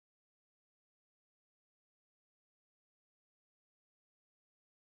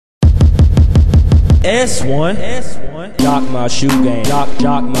S1. Jock my shoe game.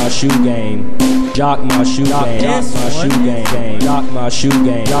 Jock my shoe game. Jock my shoe game. Jock my shoe game. Jock my shoe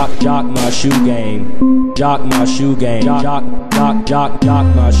game. Jock my shoe game. Jock my shoe game. Jock my shoe game.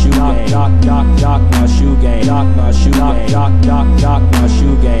 Jock my shoe game. Jock my shoe game. Jock my shoe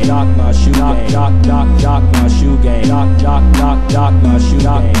game. Jock my shoe game. Jock my shoe game. Jock my shoe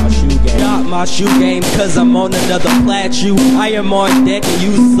game. Jock my shoe game, cause I'm on another plat. I am on deck and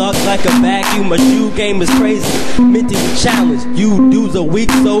you suck like a vacuum. My shoe game is crazy, mentally challenged. You dudes are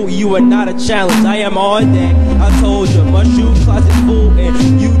weak, so you are not a challenge. I am on deck, I told you, my shoe closet full,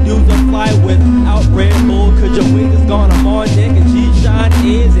 and you dudes are fly without Red Bull, cause your wing is gone. I'm on deck and G-SHYNE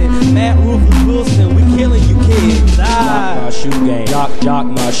is, and Matt Ruthless Wilson, we killing you kids. Jock my shoe game. Jock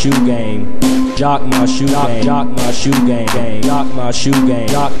my shoe game. Jock my shoe game. Jock my shoe game. Jock my shoe game.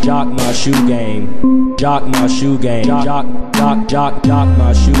 Jock my shoe game. Jock my shoe game. Jock my shoe game. Jock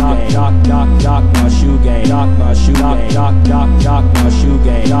my shoe game. Jock my shoe game. Jock my shoe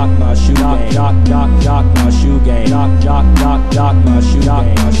game. Jock my shoe game. Jock my shoe game. Jock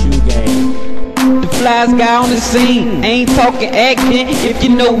my shoe game. The flyest guy on the scene, ain't talking acting, if you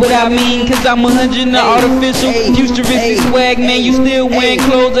know what I mean. Cause I'm 100 in the artificial, futuristic swag, man. You still wearing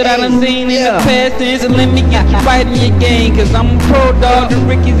clothes that I done seen in the past tense. And let me get you right in your game, cause I'm a pro dog. The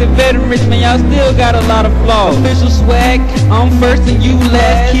Rickies and veterans, man, y'all still got a lot of flaws. Official swag, I'm first and you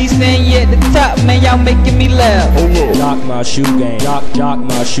last. Keep saying you at the top, man, y'all making me laugh. Jock my shoe game. Jock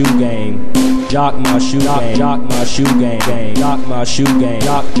my shoe game. Jock my shoe game. Jock my shoe game. Jock my shoe game.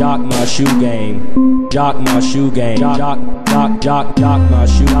 Jock my shoe game. Jock my shoe game. Jock my shoe game. Jock my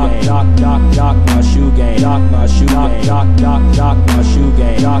shoe game. Jock my shoe game. Jock my shoe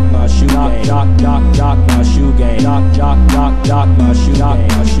game. Jock my shoe game. Jock my shoe game. Jock my shoe game.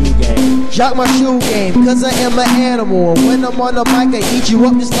 Jock my shoe game, cause I am an animal. And when I'm on the mic, I eat you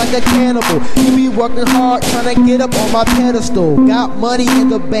up just like a cannibal. You be working hard, trying to get up on my pedestal. Got money in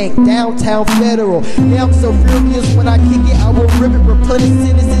the bank, downtown Federal. Yeah, I'm so furious when I kick it, I will rip it. Replenish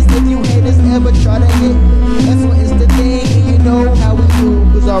sentences if you haters ever try to hit me. That's what is the thing, and you know how we do.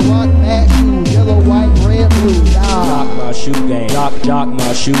 Cause I rock mad shoes, yellow, white, red, blue. Jock my shoe game. Jock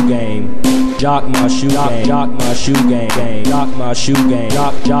my shoe game. Jock my shoe game. Jock my shoe game. Jock my shoe game.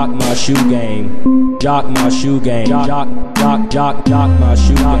 Jock my shoe game. Jock my shoe game. Jock my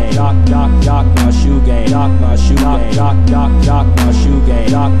shoe game. Jock my shoe game. Jock my shoe game. Jock my shoe game.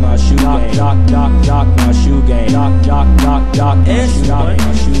 Jock my shoe game. Jock my shoe game. Jock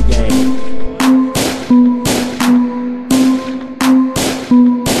my shoe game.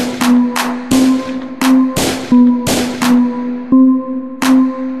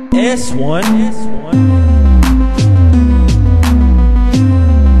 S1.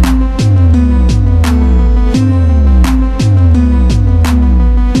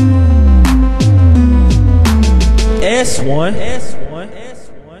 S1.